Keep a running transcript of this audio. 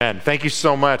Amen. Thank you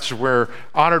so much. We're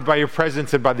honored by your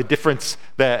presence and by the difference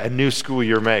that a new school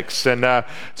year makes. And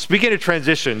speaking of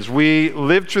transitions, we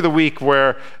lived through the week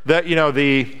where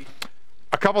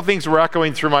a couple things were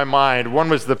echoing through my mind. One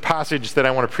was the passage that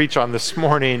I want to preach on this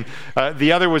morning.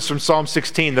 The other was from Psalm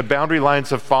 16. The boundary lines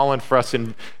have fallen for us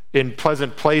in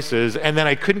pleasant places. And then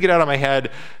I couldn't get out of my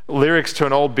head lyrics to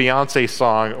an old Beyonce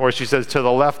song where she says, to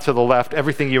the left,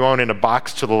 everything you own in a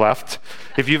box to the left.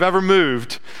 If you've ever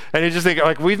moved, and you just think,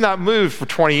 like, we've not moved for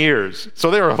 20 years.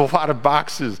 So there are a lot of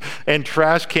boxes and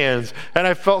trash cans. And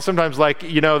I felt sometimes like,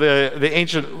 the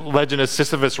ancient legend of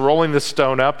Sisyphus rolling the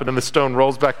stone up and then the stone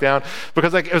rolls back down.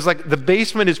 Because it was like the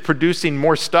basement is producing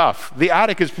more stuff. The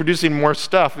attic is producing more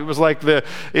stuff. It was like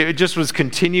it just was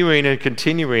continuing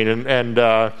and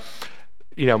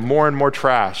more and more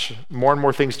trash, more and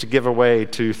more things to give away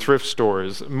to thrift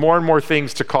stores, more and more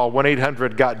things to call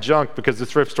 1-800-GOT-JUNK because the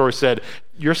thrift store said,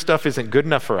 your stuff isn't good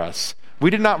enough for us.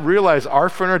 We did not realize our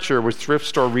furniture was thrift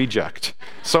store reject.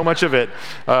 So much of it.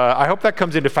 I hope that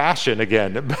comes into fashion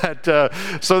again. But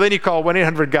so then you call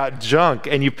 1-800-GOT-JUNK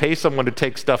and you pay someone to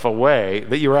take stuff away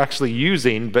that you're actually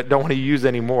using but don't want to use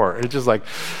anymore. It's just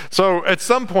so at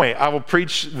some point I will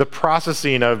preach the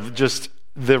processing of just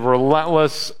the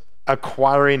relentless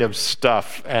acquiring of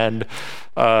stuff and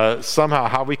somehow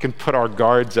how we can put our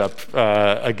guards up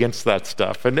against that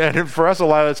stuff. And for us, a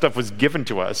lot of that stuff was given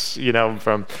to us,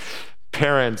 from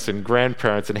parents and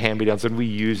grandparents and hand-me-downs, and we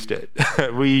used it.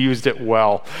 We used it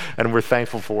well, and we're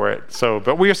thankful for it.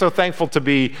 But we are so thankful to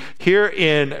be here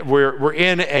we're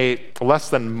in a less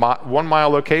than 1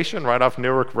 mile location right off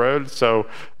Newark Road. So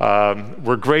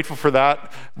we're grateful for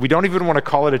that. We don't even want to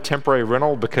call it a temporary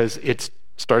rental because it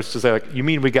starts to say, you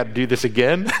mean we got to do this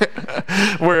again?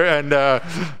 And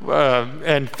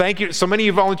thank you. So many of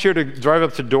you volunteered to drive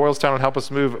up to Doylestown and help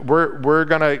us move. We're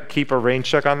going to keep a rain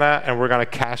check on that, and we're going to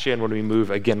cash in when we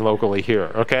move again locally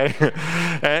here, okay?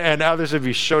 and others of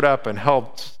you showed up and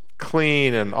helped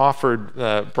clean and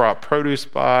brought produce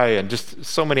by, and just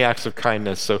so many acts of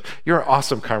kindness. So you're an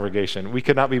awesome congregation. We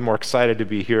could not be more excited to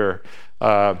be here.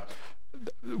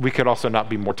 We could also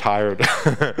not be more tired.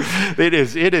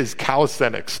 It is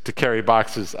calisthenics to carry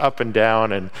boxes up and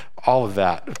down and all of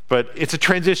that. But it's a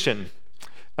transition.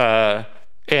 And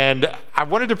I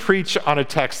wanted to preach on a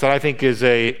text that I think is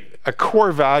a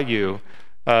core value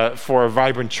for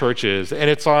vibrant churches. And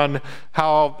it's on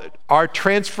how our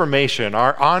transformation,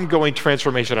 our ongoing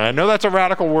transformation, and I know that's a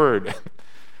radical word,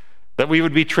 that we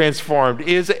would be transformed,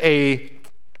 is a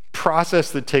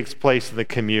process that takes place in the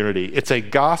community. It's a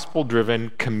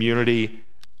gospel-driven community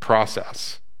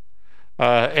process.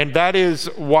 And that is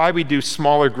why we do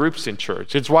smaller groups in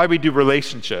church. It's why we do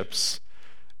relationships.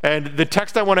 And the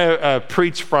text I want to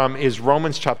preach from is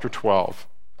Romans chapter 12.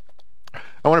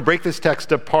 I want to break this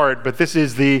text apart, but this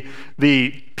is the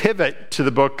pivot to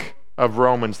the book of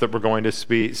Romans that we're going to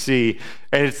see.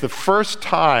 And it's the first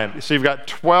time, so you've got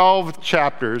 12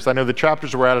 chapters. I know the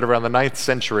chapters were added around the 9th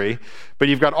century, but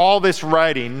you've got all this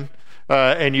writing,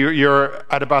 and you're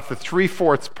at about the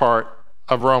 3/4 part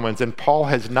of Romans, and Paul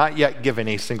has not yet given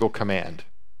a single command.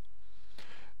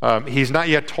 He's not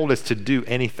yet told us to do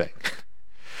anything.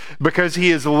 Because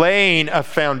he is laying a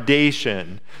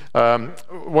foundation.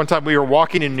 One time we were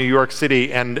walking in New York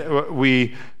City and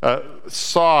we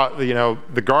saw, the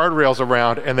guardrails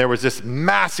around, and there was this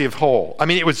massive hole. I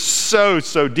mean, it was so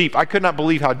deep. I could not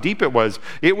believe how deep it was.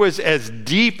 It was as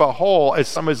deep a hole as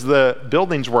some of the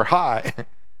buildings were high.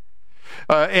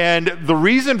 And the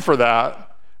reason for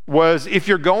that was if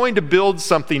you're going to build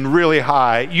something really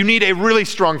high, you need a really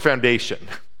strong foundation.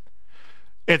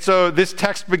 And so this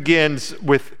text begins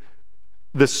with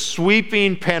the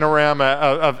sweeping panorama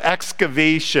of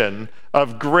excavation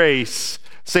of grace,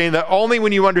 saying that only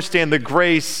when you understand the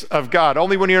grace of God,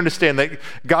 only when you understand that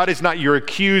God is not your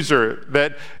accuser,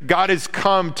 that God has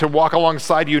come to walk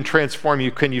alongside you and transform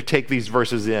you, can you take these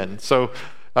verses in. So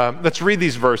let's read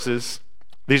these verses.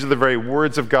 These are the very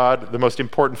words of God. The most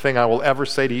important thing I will ever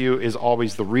say to you is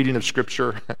always the reading of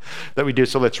Scripture that we do.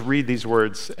 So let's read these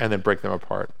words and then break them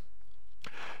apart.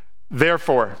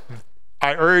 Therefore,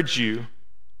 I urge you,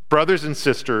 brothers and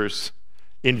sisters,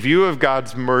 in view of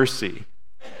God's mercy,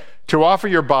 to offer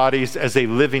your bodies as a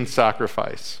living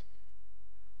sacrifice,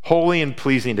 holy and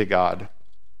pleasing to God.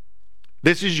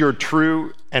 This is your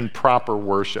true and proper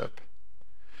worship.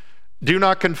 Do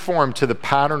not conform to the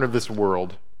pattern of this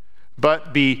world,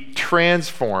 but be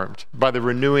transformed by the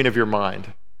renewing of your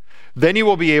mind. Then you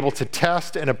will be able to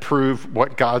test and approve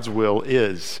what God's will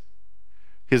is,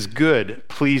 his good,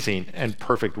 pleasing, and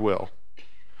perfect will.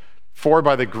 For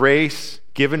by the grace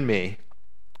given me,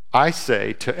 I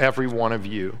say to every one of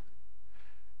you,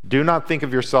 Do not think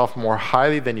of yourself more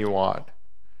highly than you ought,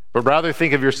 but rather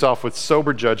think of yourself with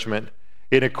sober judgment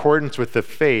in accordance with the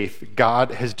faith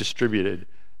God has distributed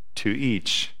to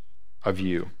each of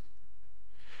you.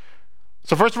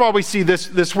 So first of all, we see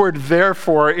this word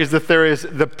therefore is that there is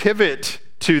the pivot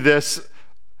to this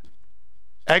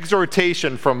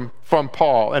exhortation from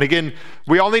Paul. And again,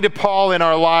 we all need a Paul in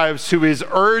our lives who is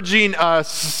urging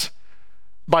us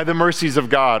by the mercies of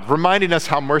God, reminding us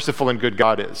how merciful and good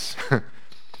God is.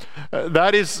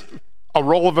 That is a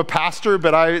role of a pastor,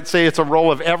 but I would say it's a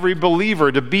role of every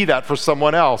believer to be that for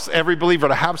someone else, every believer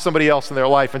to have somebody else in their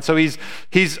life. And so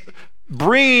he's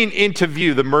bringing into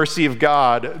view the mercy of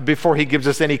God before he gives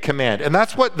us any command. And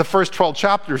that's what the first 12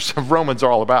 chapters of Romans are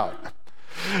all about.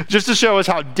 Just to show us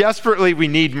how desperately we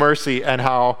need mercy and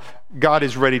how God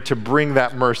is ready to bring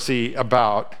that mercy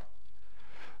about.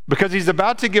 Because he's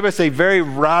about to give us a very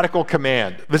radical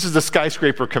command. This is the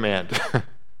skyscraper command.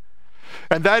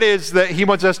 And that is that he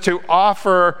wants us to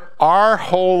offer our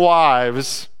whole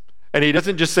lives, and he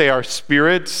doesn't just say our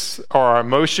spirits or our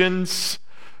emotions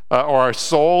or our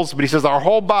souls, but he says our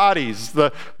whole bodies,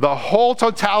 the whole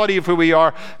totality of who we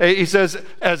are, he says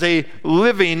as a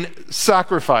living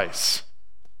sacrifice.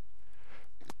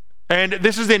 And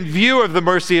this is in view of the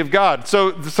mercy of God.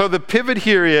 So the pivot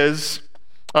here is,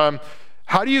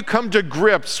 how do you come to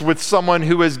grips with someone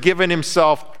who has given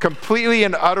himself completely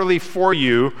and utterly for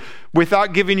you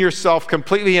without giving yourself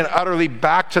completely and utterly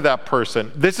back to that person?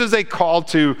 This is a call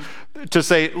to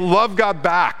say, love God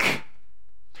back.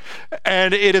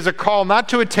 And it is a call not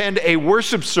to attend a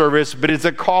worship service, but it's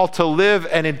a call to live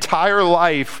an entire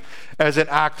life as an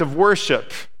act of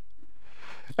worship.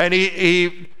 And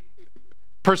he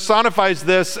personifies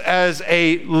this as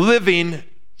a living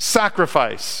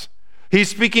sacrifice. He's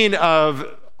speaking of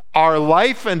our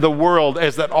life and the world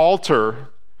as that altar,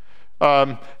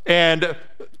 and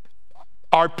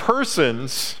our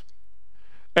persons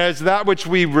as that which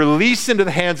we release into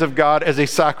the hands of God as a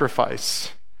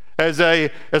sacrifice, as a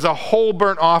whole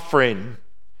burnt offering.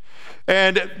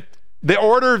 And the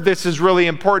order of this is really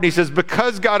important. He says,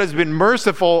 because God has been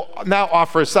merciful, now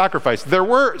offer a sacrifice. There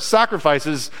were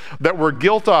sacrifices that were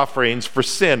guilt offerings for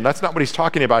sin. That's not what he's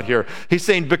talking about here. He's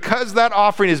saying, because that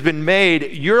offering has been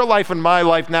made, your life and my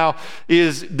life now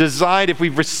is designed, if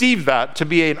we've received that, to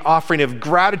be an offering of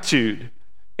gratitude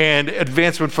and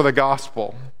advancement for the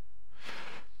gospel.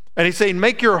 And he's saying,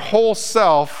 make your whole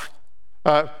self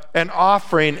an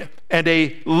offering and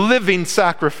a living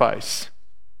sacrifice.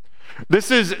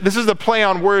 This is a play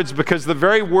on words because the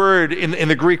very word in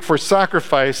the Greek for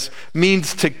sacrifice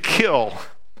means to kill.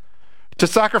 To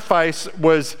sacrifice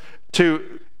was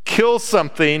to kill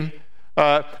something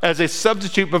as a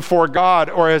substitute before God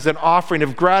or as an offering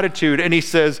of gratitude. And he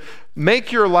says,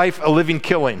 make your life a living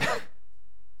killing.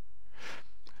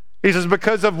 He says,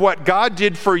 because of what God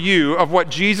did for you, of what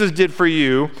Jesus did for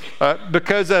you,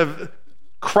 because of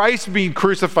Christ being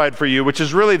crucified for you, which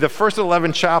is really the first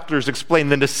 11 chapters explain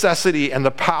the necessity and the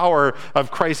power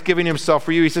of Christ giving himself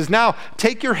for you. He says, now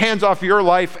take your hands off your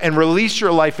life and release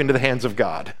your life into the hands of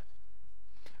God.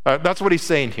 That's what he's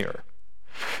saying here.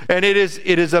 And it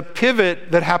is a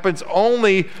pivot that happens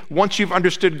only once you've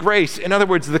understood grace. In other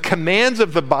words, the commands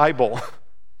of the Bible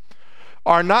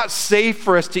are not safe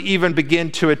for us to even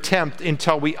begin to attempt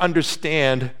until we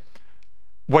understand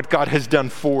what God has done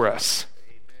for us.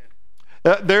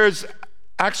 There's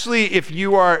actually, if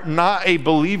you are not a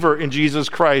believer in Jesus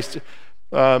Christ,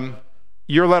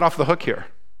 you're let off the hook here.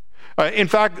 In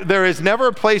fact, there is never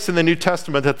a place in the New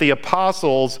Testament that the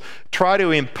apostles try to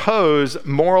impose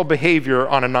moral behavior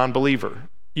on a non-believer.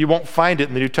 You won't find it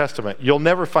in the New Testament. You'll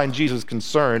never find Jesus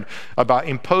concerned about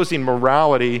imposing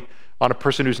morality on a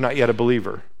person who's not yet a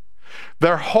believer.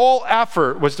 Their whole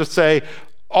effort was to say,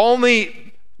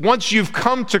 only once you've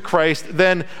come to Christ,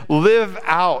 then live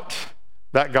out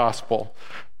that gospel.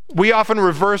 We often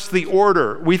reverse the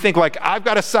order. We think like, I've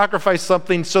got to sacrifice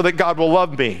something so that God will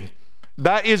love me.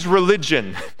 That is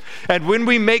religion. And when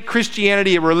we make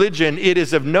Christianity a religion, it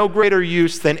is of no greater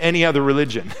use than any other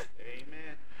religion.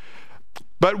 Amen.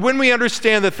 But when we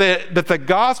understand that the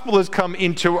gospel has come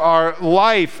into our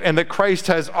life and that Christ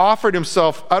has offered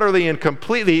himself utterly and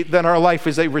completely, then our life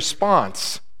is a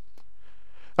response.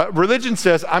 Religion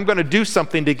says, I'm going to do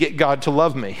something to get God to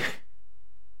love me.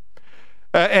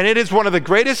 And it is one of the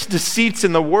greatest deceits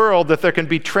in the world that there can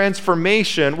be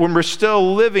transformation when we're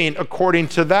still living according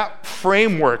to that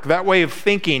framework, that way of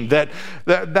thinking,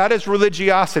 that is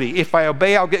religiosity. If I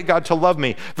obey, I'll get God to love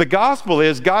me. The gospel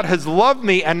is God has loved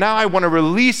me, and now I want to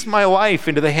release my life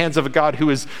into the hands of a God who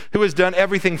has done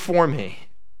everything for me.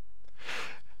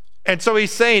 And so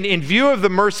he's saying, in view of the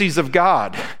mercies of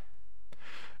God,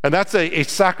 And that's a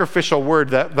sacrificial word,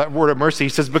 that word of mercy. He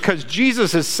says, because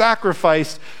Jesus is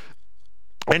sacrificed,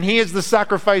 and he is the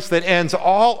sacrifice that ends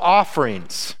all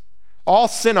offerings, all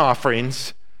sin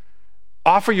offerings,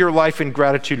 offer your life in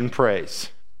gratitude and praise.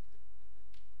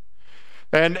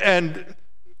 And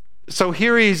so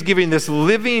here he's giving this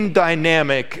living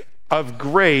dynamic of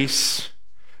grace,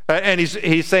 and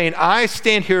he's saying, I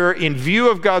stand here in view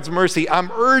of God's mercy.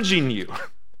 I'm urging you.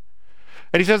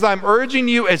 And he says, I'm urging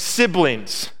you as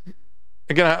siblings.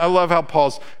 Again, I love how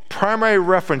Paul's primary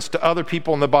reference to other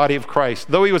people in the body of Christ,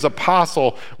 though he was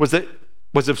apostle, was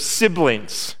of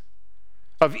siblings,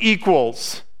 of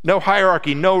equals, no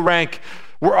hierarchy, no rank.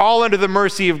 We're all under the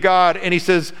mercy of God. And he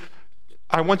says,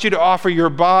 I want you to offer your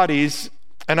bodies,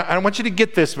 and I want you to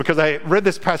get this because I read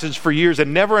this passage for years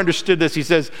and never understood this. He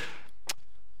says,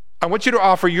 I want you to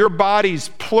offer your bodies,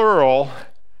 plural,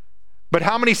 but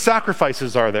how many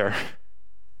sacrifices are there?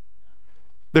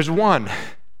 There's one.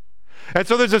 And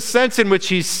so there's a sense in which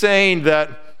he's saying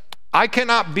that I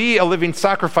cannot be a living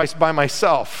sacrifice by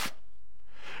myself.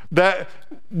 That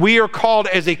we are called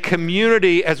as a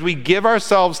community, as we give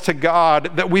ourselves to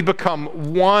God, that we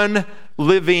become one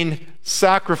living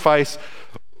sacrifice,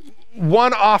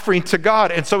 one offering to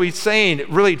God. And so he's saying,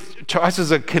 really, to us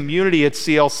as a community at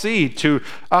CLC, to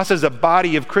us as a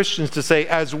body of Christians, to say,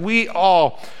 as we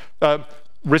all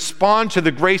respond to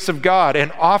the grace of God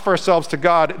and offer ourselves to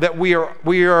God, that we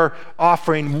are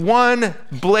offering one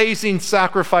blazing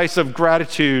sacrifice of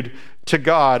gratitude to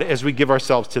God as we give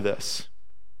ourselves to this.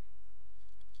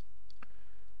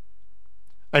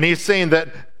 And he's saying that,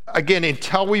 again,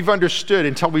 until we've understood,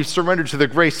 until we've surrendered to the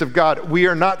grace of God, we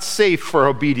are not safe for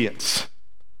obedience.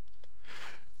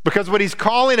 Because what he's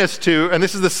calling us to, and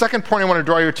this is the second point I want to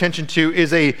draw your attention to,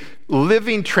 is a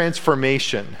living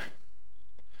transformation.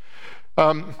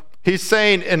 He's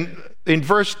saying in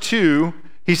verse 2,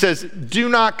 he says, do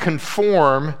not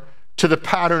conform to the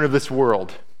pattern of this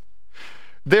world.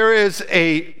 There is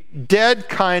a dead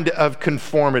kind of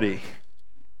conformity.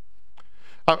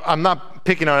 I'm not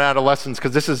picking on adolescents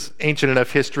because this is ancient enough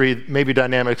history. Maybe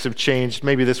dynamics have changed.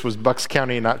 Maybe this was Bucks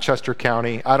County, not Chester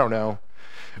County. I don't know.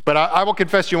 But I will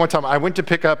confess to you one time, I went to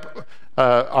pick up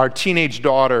our teenage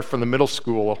daughter from the middle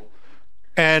school,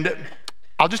 and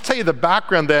I'll just tell you the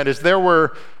background then is there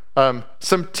were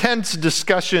some tense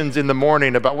discussions in the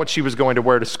morning about what she was going to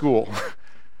wear to school.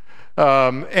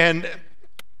 And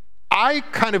I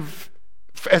kind of,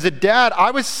 as a dad,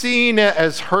 I was seeing it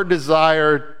as her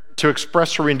desire to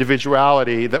express her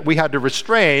individuality that we had to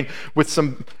restrain with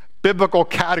some biblical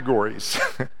categories.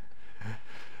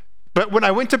 But when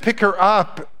I went to pick her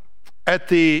up at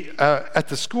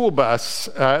the school bus,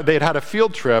 they had a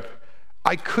field trip,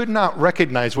 I could not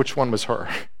recognize which one was her.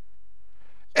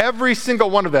 Every single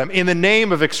one of them, in the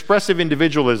name of expressive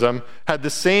individualism, had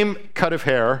the same cut of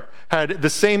hair, had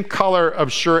the same color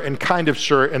of shirt, and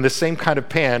the same kind of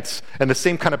pants, and the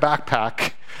same kind of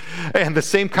backpack, and the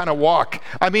same kind of walk.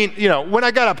 I mean, when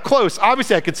I got up close,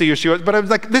 obviously I could see who she was, but I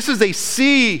was like, this is a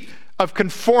sea of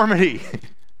conformity.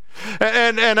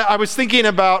 And I was thinking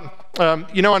about,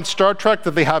 on Star Trek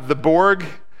that they have the Borg,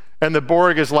 and the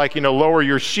Borg is like, lower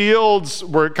your shields,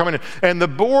 we're coming in. And the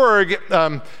Borg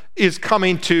is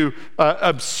coming to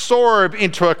absorb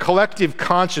into a collective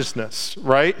consciousness,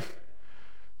 right?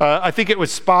 I think it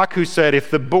was Spock who said, if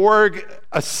the Borg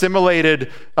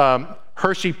assimilated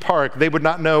Hershey Park, they would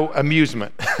not know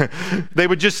amusement. they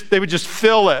would just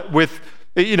fill it with,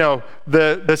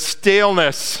 the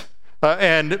staleness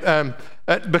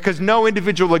because no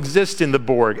individual exists in the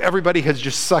Borg. Everybody has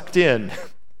just sucked in.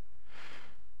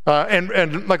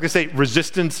 And like they say,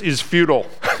 resistance is futile.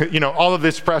 All of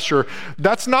this pressure.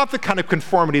 That's not the kind of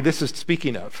conformity this is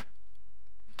speaking of.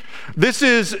 This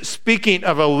is speaking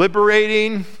of a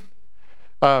liberating,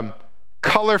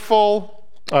 colorful,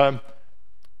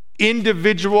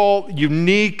 individual,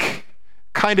 unique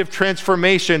kind of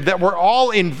transformation that we're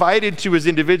all invited to as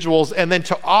individuals and then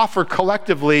to offer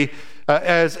collectively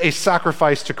as a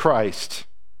sacrifice to Christ.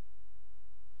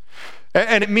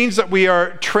 And it means that we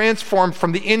are transformed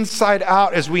from the inside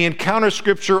out as we encounter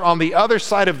Scripture on the other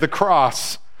side of the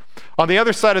cross, on the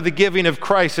other side of the giving of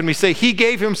Christ, and we say, He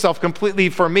gave Himself completely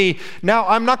for me. Now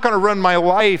I'm not going to run my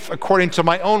life according to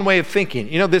my own way of thinking.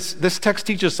 This text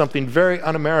teaches something very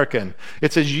un-American.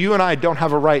 It says you and I don't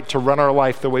have a right to run our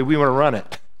life the way we want to run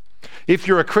it. If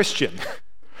you're a Christian,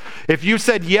 if you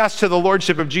said yes to the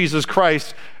Lordship of Jesus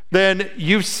Christ, then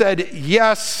you've said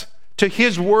yes to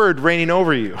His word reigning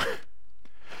over you.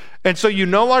 And so you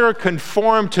no longer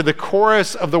conform to the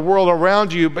chorus of the world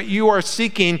around you, but you are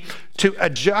seeking to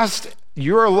adjust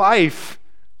your life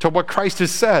to what Christ has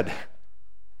said.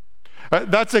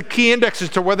 That's a key index as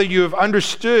to whether you have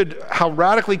understood how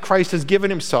radically Christ has given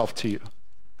himself to you.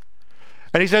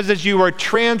 And he says, as you are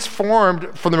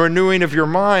transformed from the renewing of your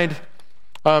mind,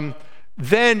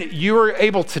 then you are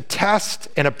able to test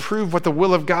and approve what the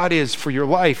will of God is for your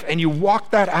life. And you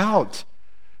walk that out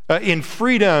in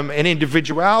freedom and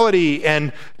individuality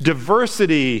and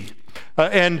diversity.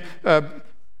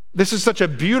 This is such a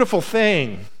beautiful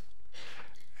thing.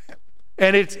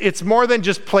 And it's more than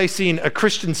just placing a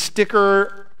Christian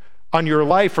sticker on your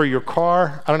life or your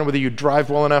car. I don't know whether you drive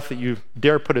well enough that you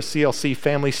dare put a CLC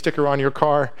family sticker on your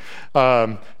car.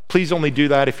 Please only do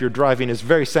that if your driving is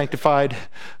very sanctified.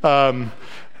 But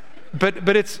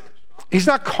he's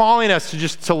not calling us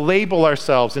to label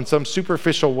ourselves in some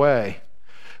superficial way.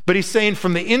 But he's saying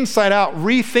from the inside out,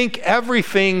 rethink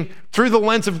everything through the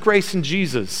lens of grace in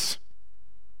Jesus.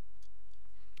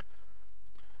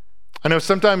 I know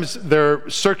sometimes there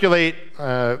circulate,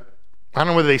 I don't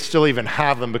know whether they still even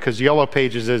have them because Yellow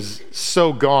Pages is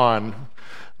so gone.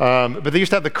 But they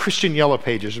used to have the Christian Yellow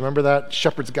Pages. Remember that?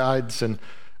 Shepherd's Guides and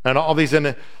all these. And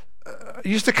I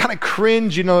used to kind of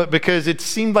cringe, because it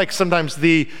seemed like sometimes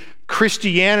the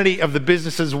Christianity of the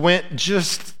businesses went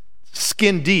just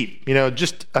skin deep,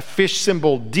 just a fish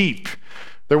symbol deep.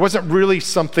 There wasn't really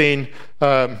something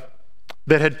that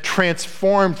had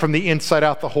transformed from the inside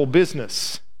out the whole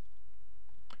business.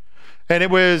 And it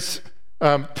was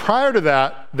prior to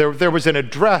that, there was an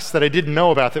address that I didn't know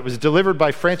about that was delivered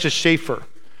by Francis Schaeffer.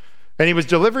 And he was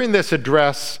delivering this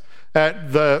address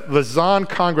at the Lausanne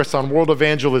Congress on World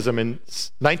Evangelism in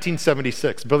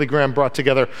 1976. Billy Graham brought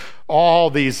together all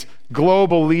these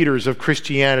global leaders of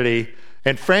Christianity.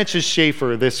 And Francis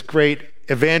Schaeffer, this great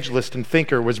evangelist and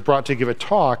thinker, was brought to give a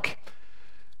talk.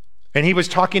 And he was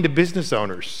talking to business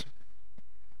owners.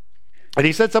 And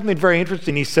he said something very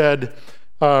interesting. He said,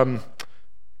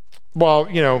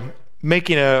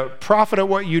 making a profit at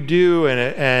what you do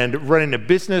and running a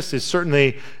business is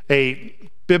certainly a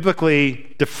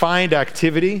biblically defined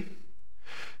activity.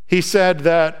 He said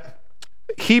that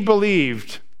he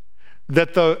believed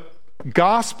that the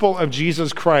gospel of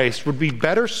Jesus Christ would be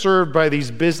better served by these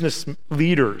business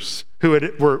leaders who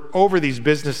were over these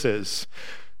businesses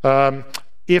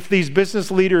if these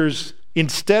business leaders,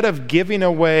 instead of giving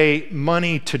away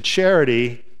money to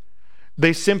charity,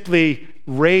 they simply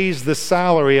raised the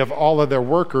salary of all of their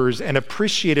workers and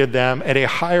appreciated them at a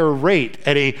higher rate,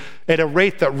 at a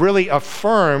rate that really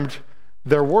affirmed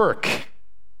their work.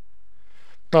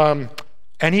 And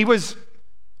he was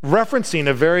referencing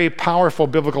a very powerful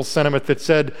biblical sentiment that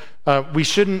said we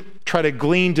shouldn't try to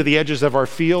glean to the edges of our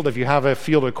field if you have a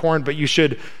field of corn, but you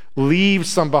should leave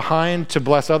some behind to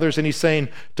bless others. And he's saying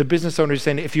to business owners,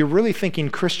 if you're really thinking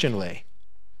Christianly,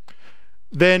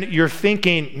 then you're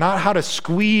thinking not how to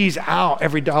squeeze out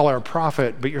every dollar of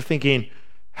profit, but you're thinking,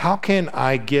 how can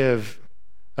I give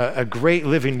a great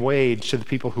living wage to the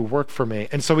people who work for me?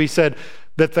 And so he said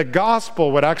that the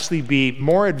gospel would actually be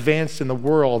more advanced in the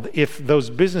world if those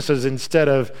businesses, instead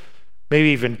of maybe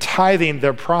even tithing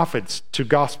their profits to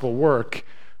gospel work,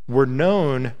 were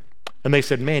known. And they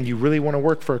said, man, you really want to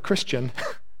work for a Christian?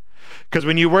 Because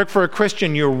when you work for a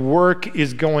Christian, your work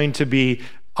is going to be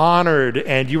honored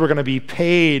and you are going to be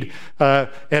paid at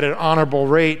an honorable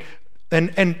rate.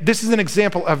 And this is an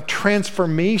example of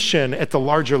transformation at the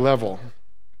larger level.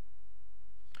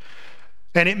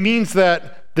 And it means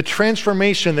that the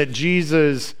transformation that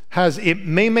Jesus has, it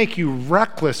may make you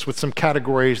reckless with some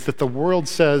categories that the world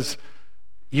says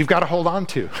you've got to hold on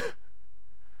to.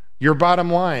 Your bottom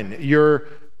line, you're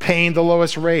paying the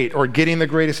lowest rate or getting the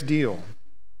greatest deal.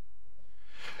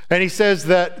 And he says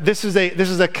that this is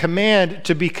a command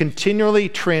to be continually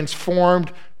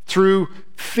transformed through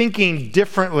thinking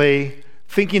differently,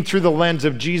 thinking through the lens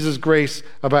of Jesus' grace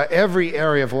about every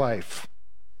area of life.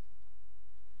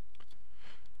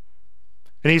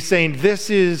 And he's saying this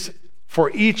is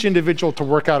for each individual to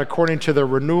work out according to the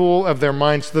renewal of their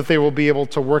minds so that they will be able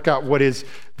to work out what is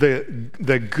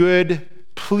the good,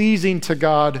 pleasing to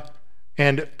God,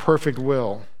 and perfect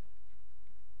will.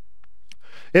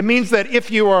 It means that if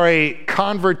you are a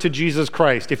convert to Jesus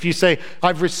Christ, if you say,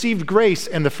 I've received grace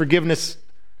and the forgiveness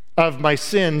of my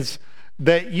sins,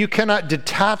 that you cannot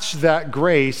detach that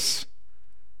grace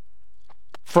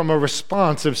from a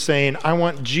response of saying, I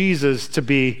want Jesus to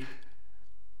be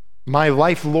my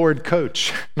life Lord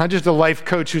coach. Not just a life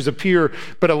coach who's a peer,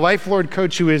 but a life Lord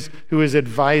coach who is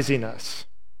advising us.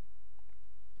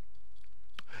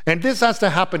 And this has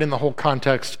to happen in the whole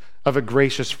context of a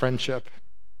gracious friendship.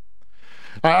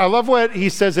 I love what he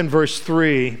says in verse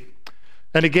 3.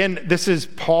 And again, this is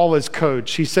Paul as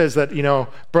coach. He says that,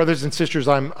 brothers and sisters,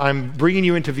 I'm bringing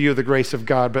you into view of the grace of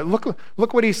God. But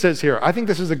look what he says here. I think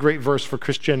this is a great verse for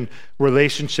Christian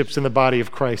relationships in the body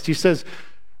of Christ. He says,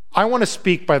 I want to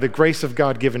speak by the grace of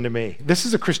God given to me. This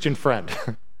is a Christian friend.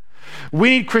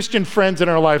 We need Christian friends in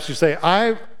our lives who say,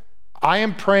 I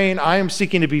am praying, I am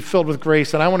seeking to be filled with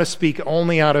grace, and I want to speak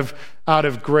only out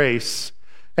of grace.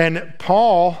 And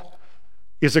Paul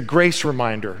is a grace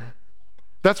reminder.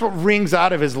 That's what rings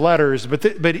out of his letters, but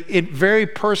it very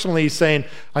personally he's saying,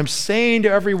 I'm saying to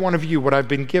every one of you what I've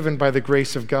been given by the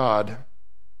grace of God.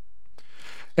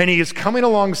 And he is coming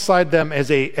alongside them as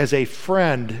a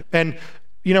friend. And,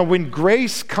 when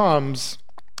grace comes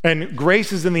and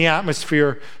grace is in the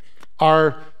atmosphere,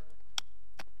 our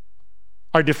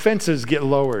defenses get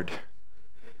lowered.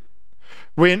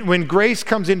 When grace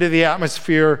comes into the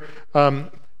atmosphere,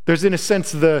 there's in a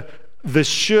sense the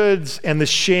shoulds and the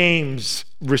shames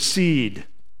recede.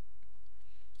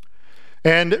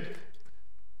 And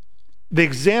the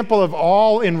example of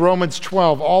all in Romans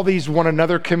 12, all these one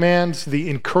another commands, the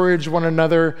encourage one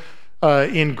another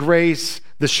in grace,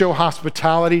 the show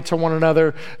hospitality to one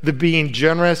another, the being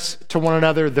generous to one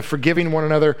another, the forgiving one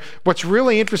another. What's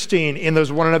really interesting in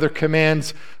those one another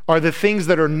commands are the things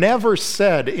that are never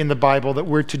said in the Bible that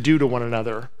we're to do to one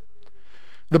another.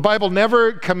 The Bible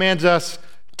never commands us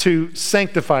to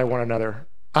sanctify one another.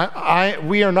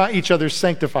 We are not each other's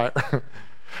sanctifier.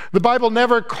 The Bible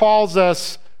never calls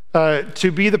us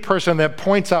to be the person that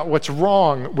points out what's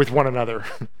wrong with one another.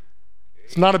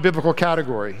 It's not a biblical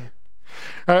category.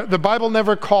 The Bible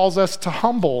never calls us to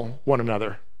humble one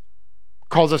another. It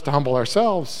calls us to humble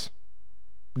ourselves.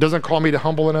 It doesn't call me to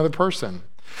humble another person.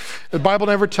 The Bible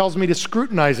never tells me to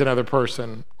scrutinize another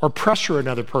person or pressure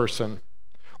another person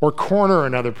or corner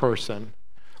another person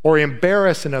or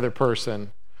embarrass another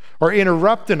person or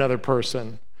interrupt another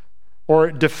person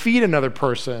or defeat another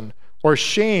person or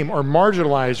shame or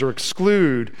marginalize or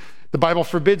exclude. The Bible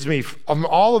forbids me from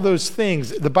all of those things.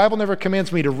 The Bible never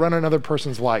commands me to run another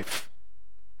person's life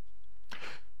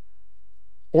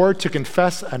or to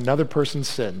confess another person's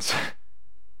sins.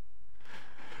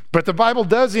 But the Bible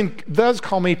does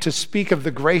call me to speak of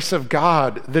the grace of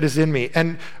God that is in me.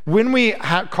 And when we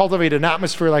cultivate an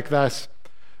atmosphere like this,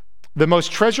 the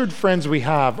most treasured friends we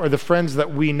have are the friends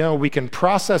that we know we can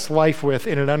process life with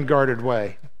in an unguarded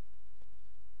way.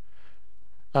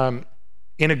 In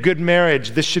a good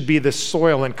marriage, this should be the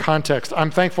soil and context.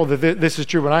 I'm thankful that this is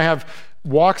true. When I have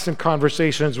walks and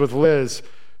conversations with Liz,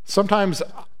 sometimes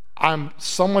I'm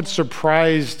somewhat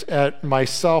surprised at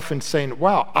myself and saying,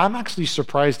 wow, I'm actually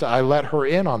surprised that I let her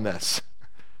in on this.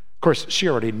 Of course, she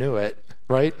already knew it,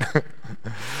 right?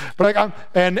 But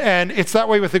and it's that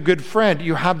way with a good friend.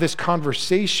 You have this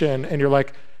conversation and you're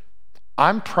like,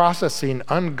 I'm processing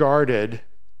unguarded.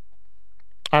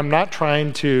 I'm not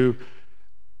trying to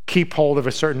keep hold of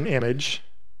a certain image.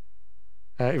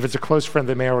 If it's a close friend,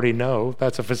 they may already know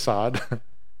that's a facade.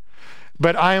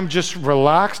 But I am just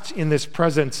relaxed in this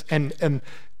presence. And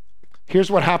here's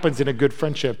what happens in a good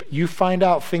friendship. You find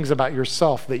out things about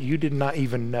yourself that you did not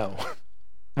even know,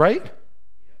 right?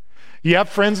 You have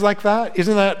friends like that?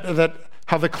 Isn't that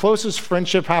how the closest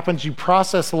friendship happens? You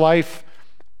process life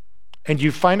and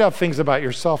you find out things about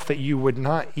yourself that you would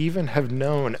not even have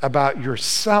known about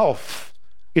yourself.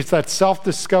 It's that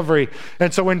self-discovery.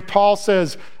 And so when Paul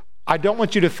says, I don't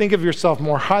want you to think of yourself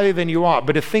more highly than you ought,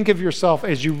 but to think of yourself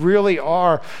as you really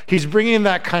are, he's bringing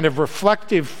that kind of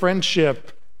reflective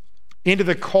friendship into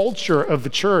the culture of the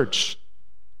church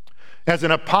as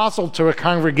an apostle to a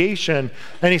congregation.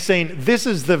 And he's saying, this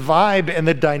is the vibe and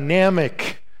the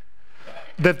dynamic,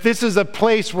 that this is a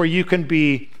place where you can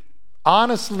be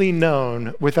honestly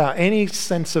known without any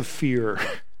sense of fear.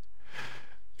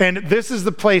 And this is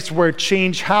the place where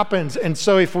change happens. And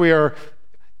so if we are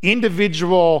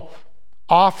individual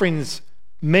offerings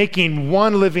making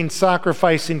one living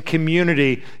sacrifice in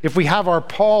community, if we have our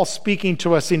Paul speaking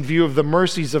to us in view of the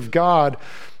mercies of God,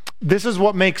 this is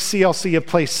what makes CLC a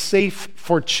place safe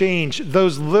for change.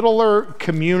 Those littler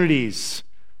communities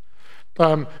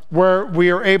where we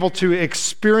are able to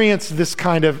experience this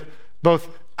kind of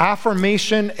both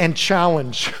affirmation and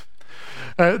challenge.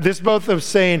 This both of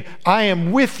saying, I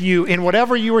am with you in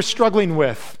whatever you are struggling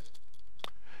with.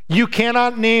 You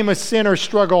cannot name a sin or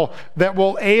struggle that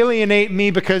will alienate me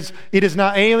because it has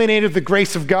not alienated the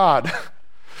grace of God.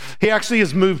 He actually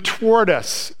has moved toward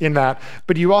us in that.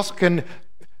 But you also can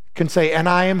say, and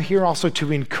I am here also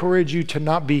to encourage you to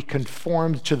not be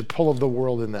conformed to the pull of the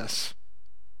world in this.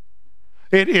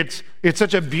 It's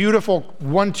such a beautiful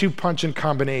 1-2 punch and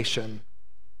combination.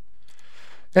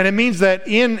 And it means that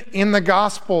in the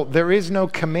gospel, there is no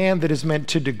command that is meant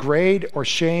to degrade or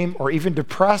shame or even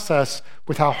depress us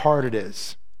with how hard it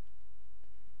is.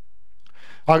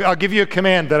 I'll give you a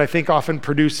command that I think often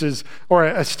produces, or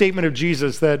a statement of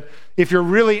Jesus that if you're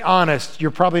really honest,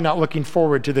 you're probably not looking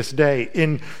forward to this day.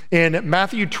 In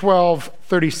Matthew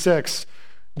 12:36,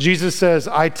 Jesus says,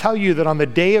 I tell you that on the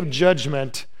day of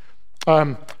judgment,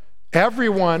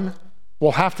 everyone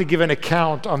will have to give an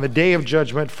account on the day of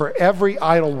judgment for every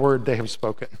idle word they have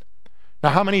spoken. Now,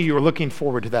 how many of you are looking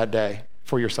forward to that day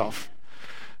for yourself?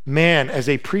 Man, as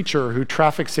a preacher who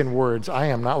traffics in words, I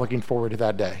am not looking forward to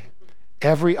that day.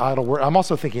 Every idle word. I'm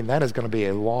also thinking that is going to be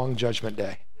a long judgment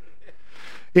day.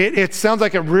 It sounds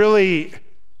like a really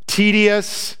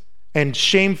tedious and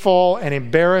shameful and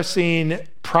embarrassing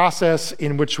process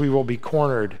in which we will be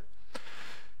cornered.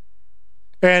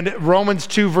 And Romans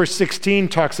 2 verse 16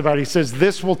 talks about it. He says,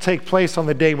 this will take place on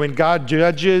the day when God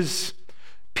judges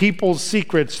people's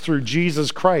secrets through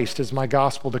Jesus Christ, as my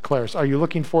gospel declares. Are you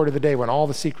looking forward to the day when all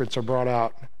the secrets are brought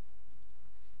out?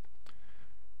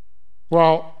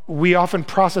 Well, we often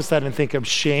process that and think of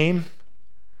shame,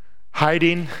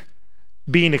 hiding,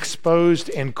 being exposed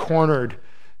and cornered.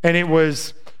 And it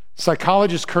was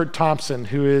psychologist Kurt Thompson,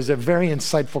 who is a very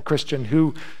insightful Christian,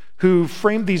 who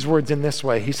framed these words in this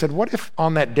way. He said, what if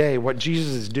on that day, what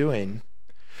Jesus is doing,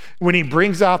 when he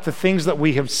brings out the things that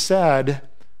we have said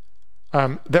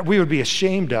that we would be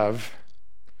ashamed of,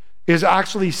 is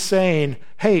actually saying,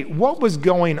 hey, what was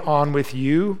going on with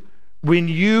you when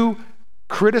you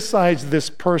criticized this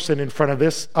person in front of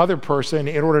this other person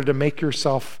in order to make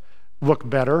yourself look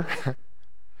better?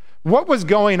 What was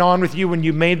going on with you when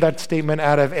you made that statement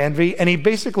out of envy? And he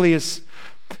basically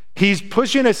he's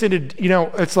pushing us into,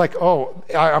 it's like,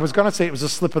 I was going to say it was a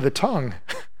slip of the tongue.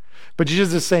 But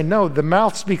Jesus is saying, no, the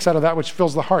mouth speaks out of that which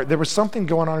fills the heart. There was something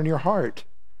going on in your heart.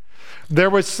 There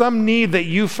was some need that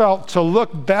you felt to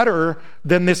look better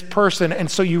than this person,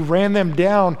 and so you ran them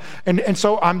down. And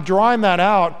so I'm drawing that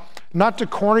out, not to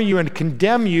corner you and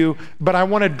condemn you, but I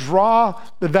want to draw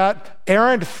that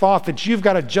errant thought that you've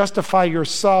got to justify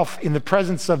yourself in the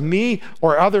presence of me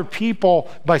or other people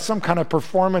by some kind of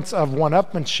performance of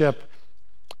one-upmanship.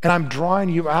 And I'm drawing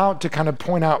you out to kind of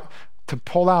point out, to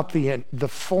pull out the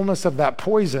fullness of that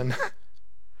poison,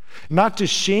 not to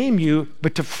shame you,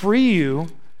 but to free you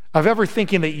of ever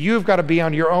thinking that you've got to be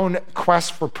on your own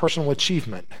quest for personal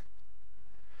achievement.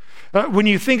 When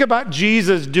you think about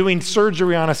Jesus doing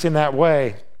surgery on us in that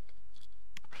way,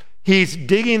 he's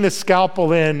digging the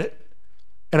scalpel in,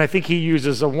 and I think he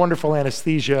uses a wonderful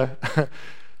anesthesia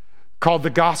called the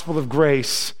gospel of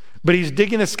grace. But he's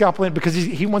digging the scalpel in because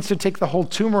he wants to take the whole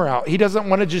tumor out. He doesn't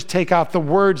want to just take out the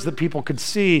words that people could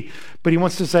see, but he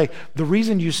wants to say, the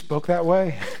reason you spoke that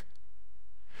way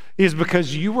is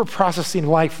because you were processing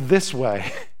life this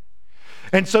way.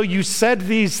 And so you said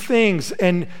these things,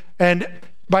 and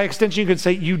by extension, you could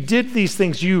say you did these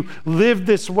things. You lived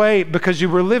this way because you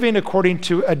were living according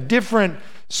to a different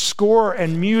score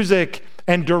and music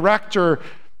and director.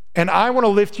 And I want to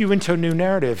lift you into a new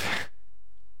narrative.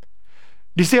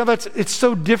 Do you see how it's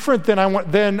so different than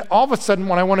all of a sudden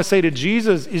what I want to say to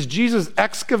Jesus is, Jesus,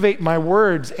 excavate my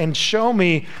words and show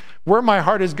me where my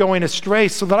heart is going astray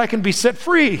so that I can be set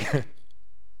free.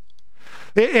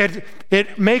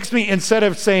 It makes me, instead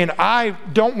of saying, I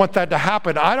don't want that to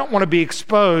happen, I don't want to be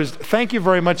exposed, thank you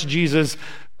very much, Jesus,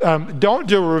 don't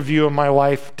do a review of my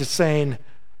life, to saying,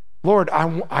 Lord,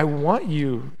 I want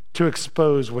you to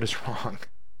expose what is wrong.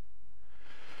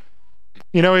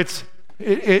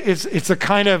 It's a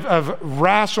kind of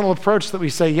rational approach that we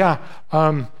say,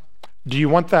 do you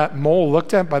want that mole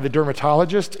looked at by the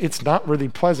dermatologist? It's not really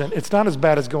pleasant. It's not as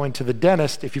bad as going to the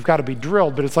dentist if you've got to be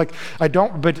drilled, but it's like,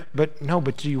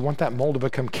 but do you want that mole to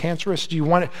become cancerous? Do you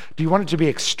want it to be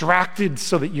extracted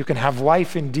so that you can have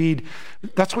life indeed?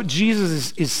 That's what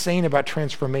Jesus is saying about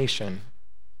transformation.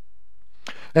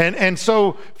 And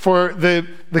so for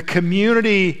the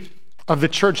community of the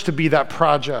church to be that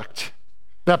project,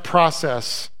 that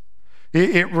process,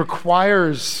 it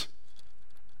requires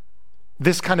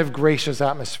this kind of gracious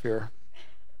atmosphere.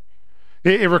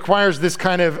 It requires this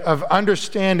kind of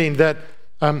understanding that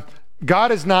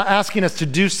God is not asking us to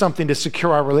do something to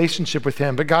secure our relationship with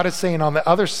him, but God is saying, on the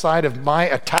other side of my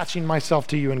attaching myself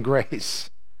to you in grace,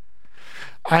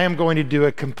 I am going to do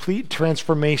a complete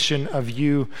transformation of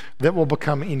you that will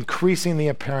become increasingly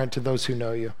apparent to those who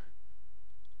know you.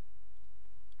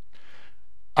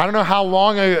 I don't know how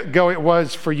long ago it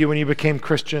was for you when you became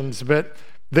Christians, but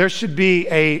there should be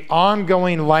an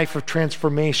ongoing life of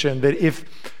transformation that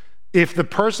if the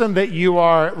person that you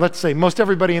are, let's say most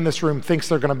everybody in this room thinks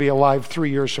they're going to be alive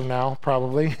 3 years from now,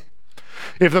 probably.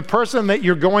 If the person that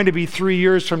you're going to be 3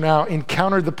 years from now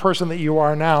encountered the person that you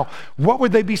are now, what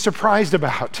would they be surprised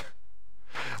about?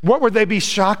 What would they be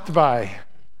shocked by?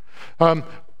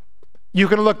 You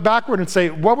can look backward and say,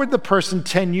 what would the person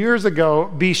 10 years ago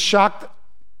be shocked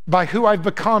by who I've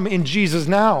become in Jesus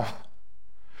now?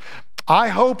 I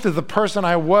hope that the person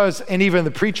I was, and even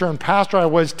the preacher and pastor I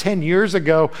was 10 years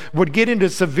ago, would get into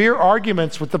severe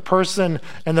arguments with the person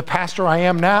and the pastor I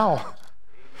am now.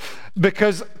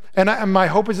 And my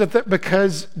hope is that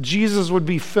because Jesus would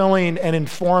be filling and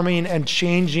informing and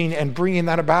changing and bringing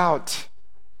that about.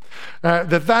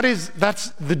 That's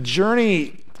the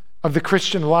journey of the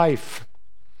Christian life.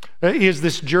 Is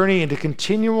this journey into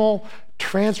continual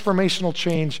transformational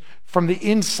change from the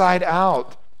inside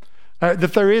out.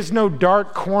 That there is no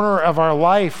dark corner of our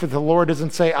life that the Lord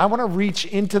doesn't say, I want to reach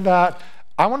into that.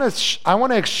 I want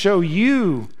to show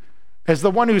you, as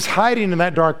the one who's hiding in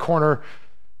that dark corner,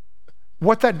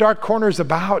 what that dark corner is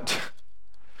about,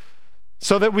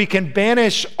 so that we can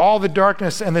banish all the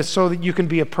darkness and so that you can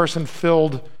be a person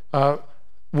filled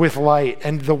with light.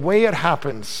 And the way it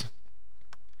happens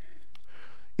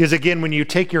is, again, when you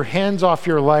take your hands off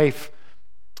your life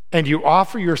and you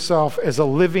offer yourself as a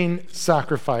living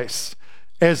sacrifice,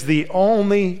 as the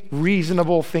only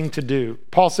reasonable thing to do.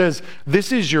 Paul says,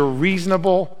 this is your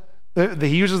reasonable,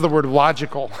 he uses the word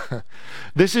logical.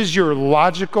 This is your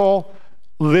logical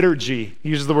liturgy. He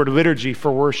uses the word liturgy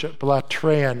for worship,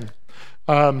 latrein,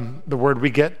 the word we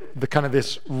get, the kind of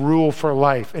this rule for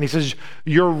life. And he says,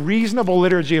 your reasonable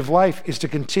liturgy of life is to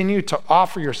continue to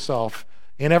offer yourself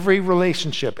in every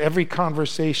relationship, every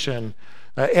conversation,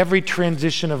 every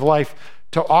transition of life,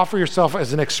 to offer yourself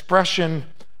as an expression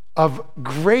of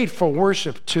grateful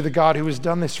worship to the God who has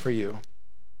done this for you.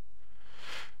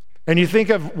 And you think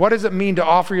of, what does it mean to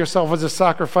offer yourself as a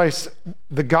sacrifice?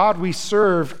 The God we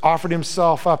serve offered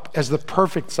himself up as the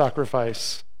perfect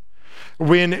sacrifice.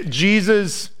 When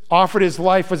Jesus offered his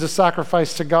life as a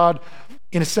sacrifice to God,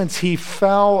 in a sense, he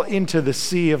fell into the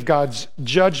sea of God's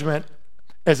judgment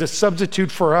as a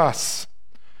substitute for us.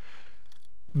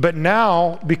 But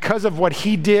now, because of what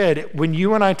he did, when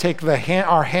you and I take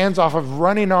our hands off of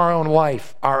running our own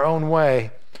life, our own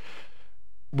way,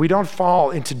 we don't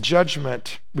fall into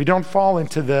judgment. We don't fall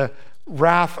into the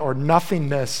wrath or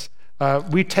nothingness.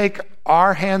 We take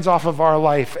our hands off of our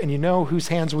life, and you know whose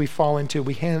hands we fall into?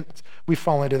 We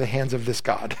fall into the hands of this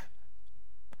God.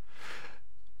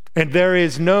 And there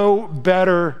is no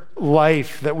better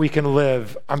life that we can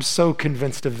live. I'm so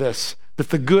convinced of this, that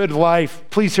the good life,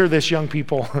 please hear this, young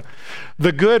people,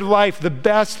 the good life, the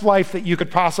best life that you could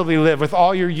possibly live with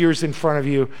all your years in front of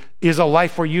you is a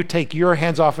life where you take your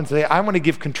hands off and say, I want to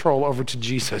give control over to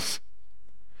Jesus.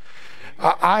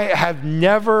 I have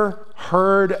never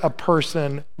heard a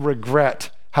person regret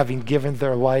having given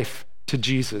their life to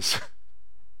Jesus.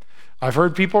 I've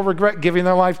heard people regret giving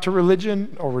their life to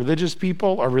religion or religious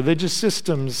people or religious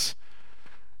systems,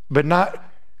 but not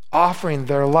offering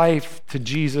their life to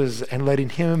Jesus and letting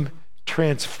him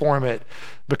transform it.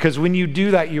 Because when you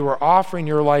do that, you are offering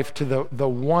your life to the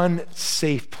one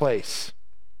safe place,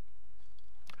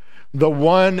 the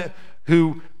one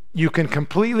who you can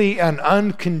completely and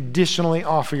unconditionally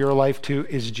offer your life to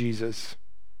is Jesus.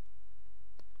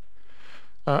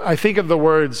 I think of the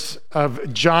words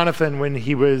of Jonathan when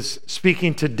he was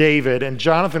speaking to David, and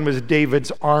Jonathan was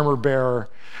David's armor bearer.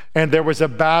 And there was a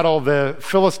battle. The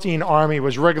Philistine army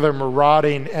was regular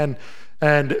marauding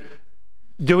and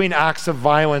doing acts of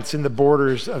violence in the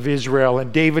borders of Israel.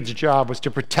 And David's job was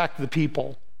to protect the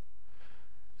people.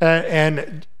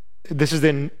 And this is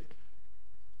in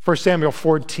 1 Samuel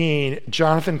 14.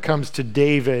 Jonathan comes to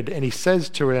David and he says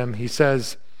to him,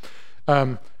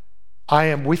 I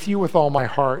am with you with all my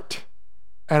heart,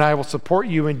 and I will support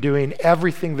you in doing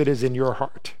everything that is in your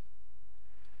heart.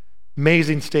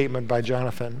 Amazing statement by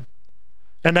Jonathan.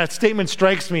 And that statement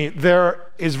strikes me.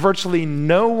 There is virtually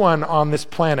no one on this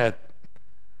planet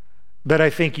that I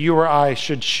think you or I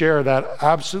should share that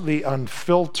absolutely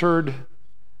unfiltered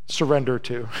surrender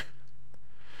to.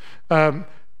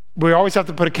 We always have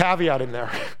to put a caveat in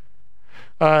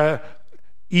there.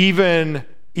 Even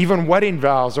wedding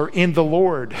vows are in the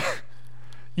Lord.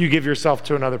 You give yourself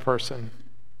to another person.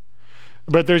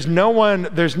 But there's no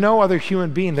other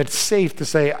human being that's safe to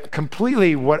say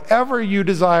completely, whatever you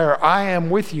desire, I am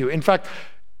with you. In fact,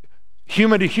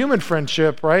 human to human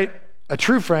friendship, right? A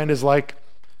true friend is like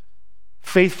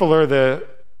faithful are the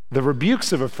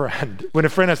rebukes of a friend. When a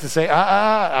friend has to say,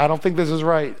 I don't think this is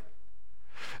right.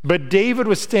 But David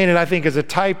was standing, I think, as a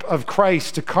type of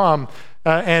Christ to come,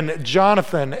 and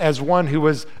Jonathan as one who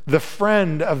was the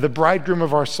friend of the bridegroom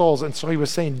of our souls. And so he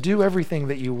was saying, do everything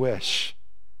that you wish.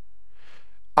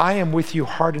 I am with you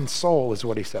heart and soul, is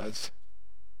what he says.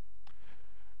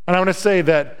 And I want to say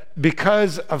that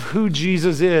because of who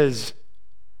Jesus is,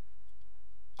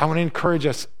 I want to encourage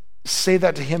us, say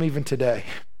that to him even today.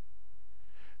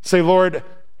 Say, Lord,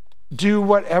 do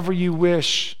whatever you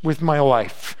wish with my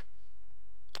life,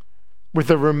 with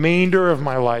the remainder of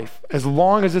my life, as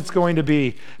long as it's going to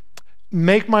be.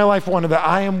 Make my life one that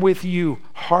I am with you,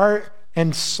 heart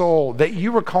and soul, that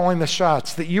you were calling the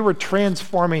shots, that you were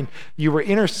transforming, you were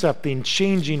intercepting,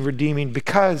 changing, redeeming,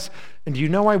 because, and do you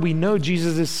know why we know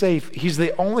Jesus is safe? He's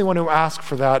the only one who asked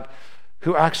for that,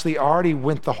 who actually already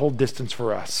went the whole distance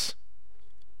for us.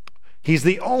 He's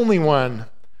the only one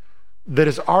that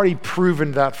has already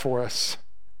proven that for us.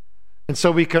 And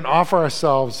so we can offer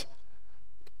ourselves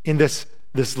in this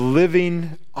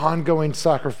living, ongoing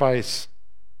sacrifice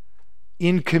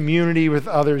in community with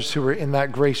others who are in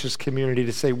that gracious community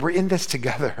to say, we're in this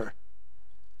together.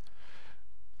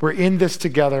 We're in this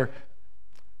together.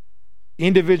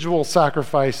 Individual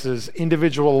sacrifices,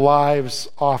 individual lives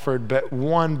offered, but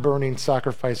one burning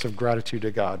sacrifice of gratitude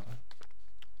to God.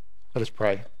 Let us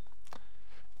pray.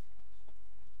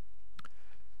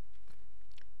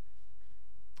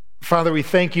 Father, we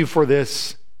thank you for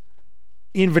this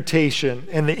invitation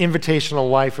and the invitational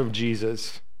life of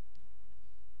Jesus.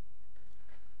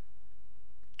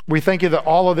 We thank you that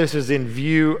all of this is in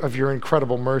view of your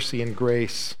incredible mercy and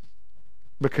grace,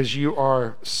 because you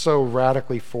are so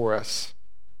radically for us.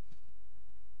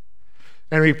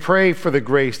 And we pray for the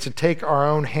grace to take our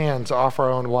own hands off our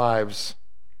own lives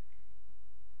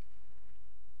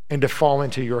and to fall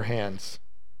into your hands.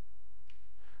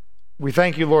 We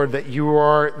thank you, Lord, that you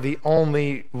are the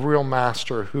only real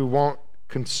master who won't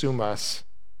consume us,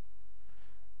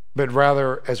 but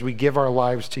rather, as we give our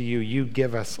lives to you, you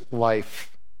give us life.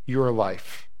 Your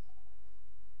life.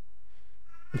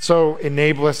 And so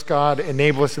enable us, God,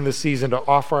 enable us in this season to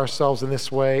offer ourselves in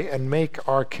this way and make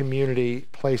our community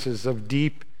places of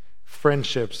deep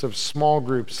friendships, of small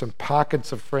groups and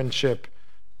pockets of friendship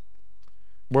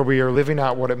where we are living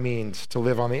out what it means to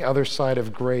live on the other side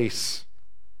of grace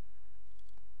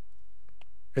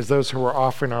as those who are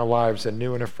offering our lives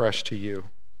anew and afresh to you.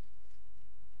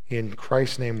 In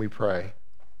Christ's name we pray.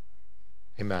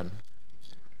 Amen.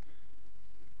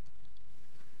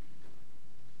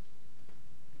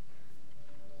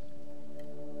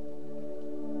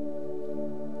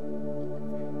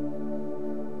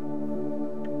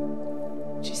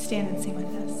 Would you stand and sing with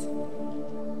us?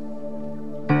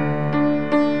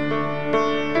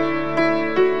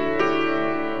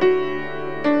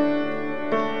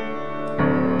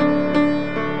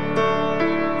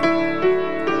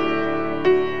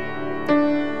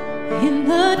 In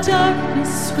the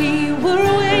darkness we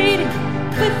were waiting,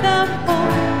 without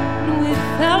hope and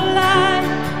without light,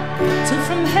 till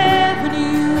from heaven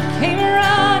you came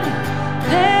running.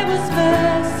 There was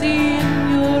mercy in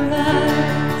your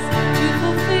eyes to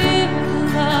fulfill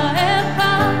the law and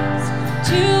promise.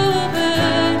 To a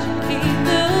virgin came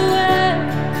the word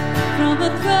from the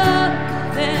throne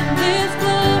of endless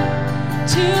glory,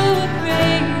 to a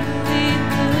grave in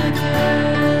the dirt.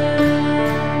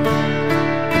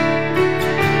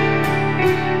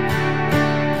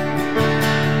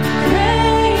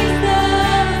 Praise the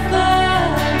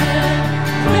Father,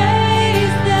 praise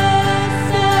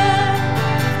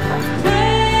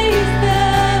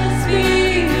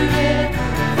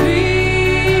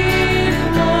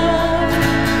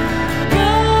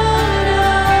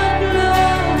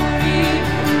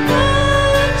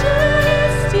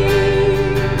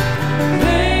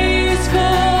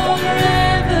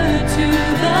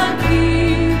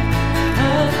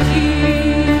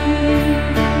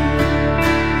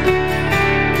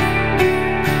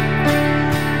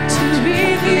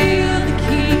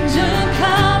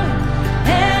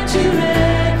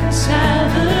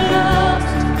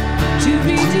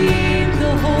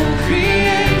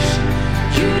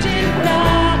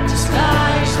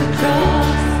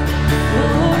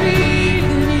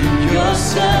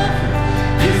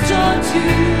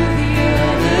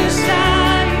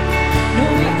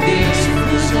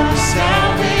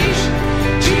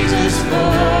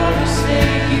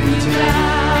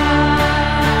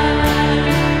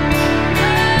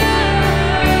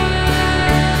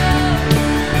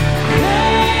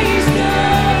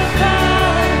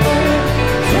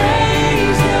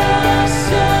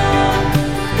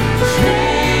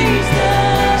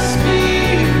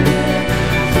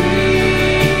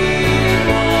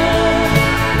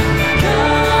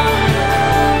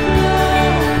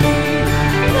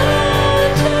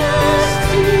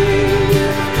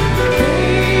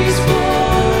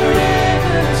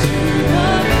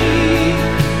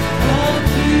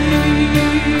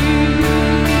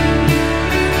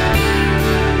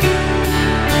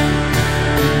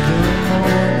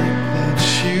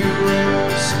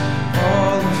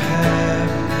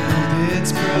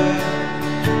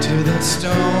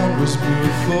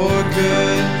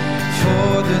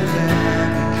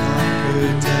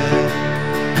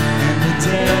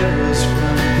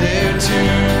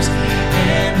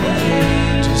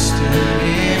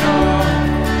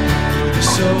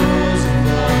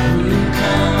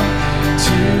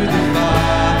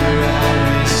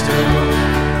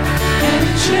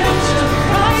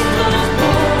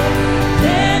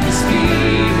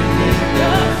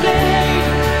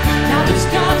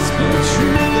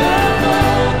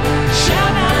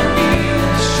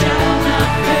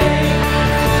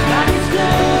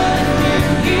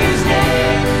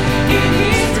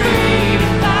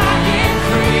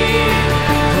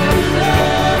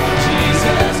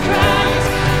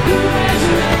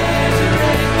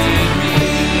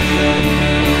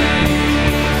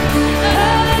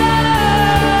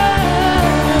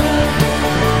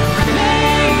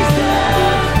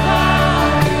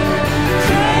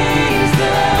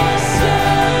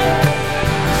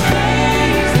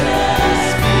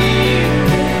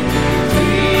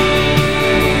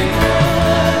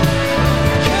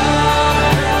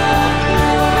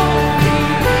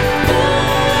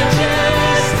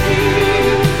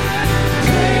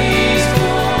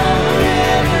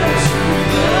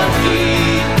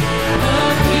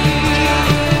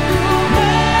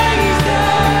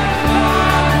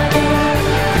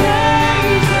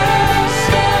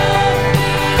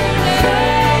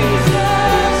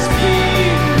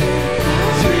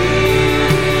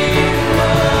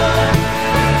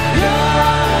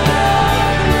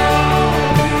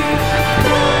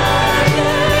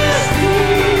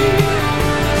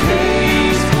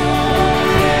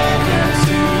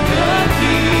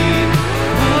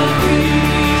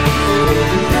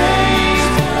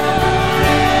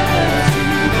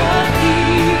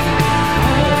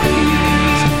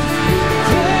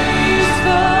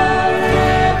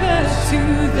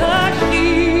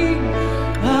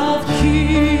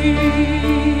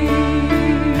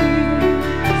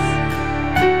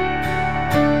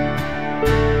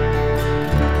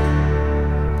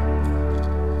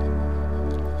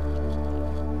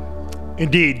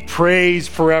Indeed, praise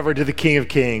forever to the King of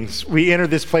Kings. We enter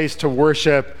this place to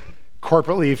worship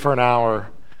corporately for an hour,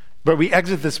 but we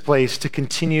exit this place to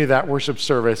continue that worship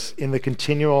service in the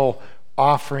continual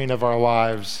offering of our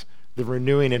lives, the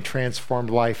renewing and transformed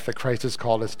life that Christ has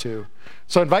called us to.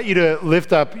 So I invite you to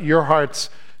lift up your hearts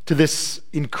to this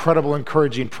incredible,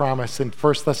 encouraging promise in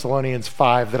 1 Thessalonians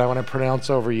 5 that I want to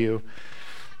pronounce over you.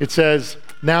 It says,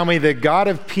 "Now may the God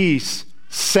of peace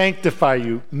sanctify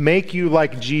you, make you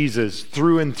like Jesus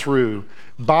through and through.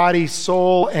 Body,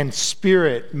 soul, and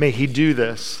spirit may he do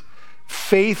this.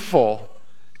 Faithful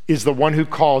is the one who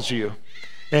calls you,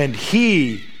 and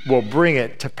he will bring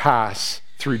it to pass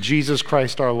through Jesus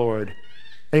Christ our Lord."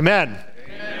 Amen.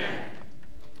 Amen.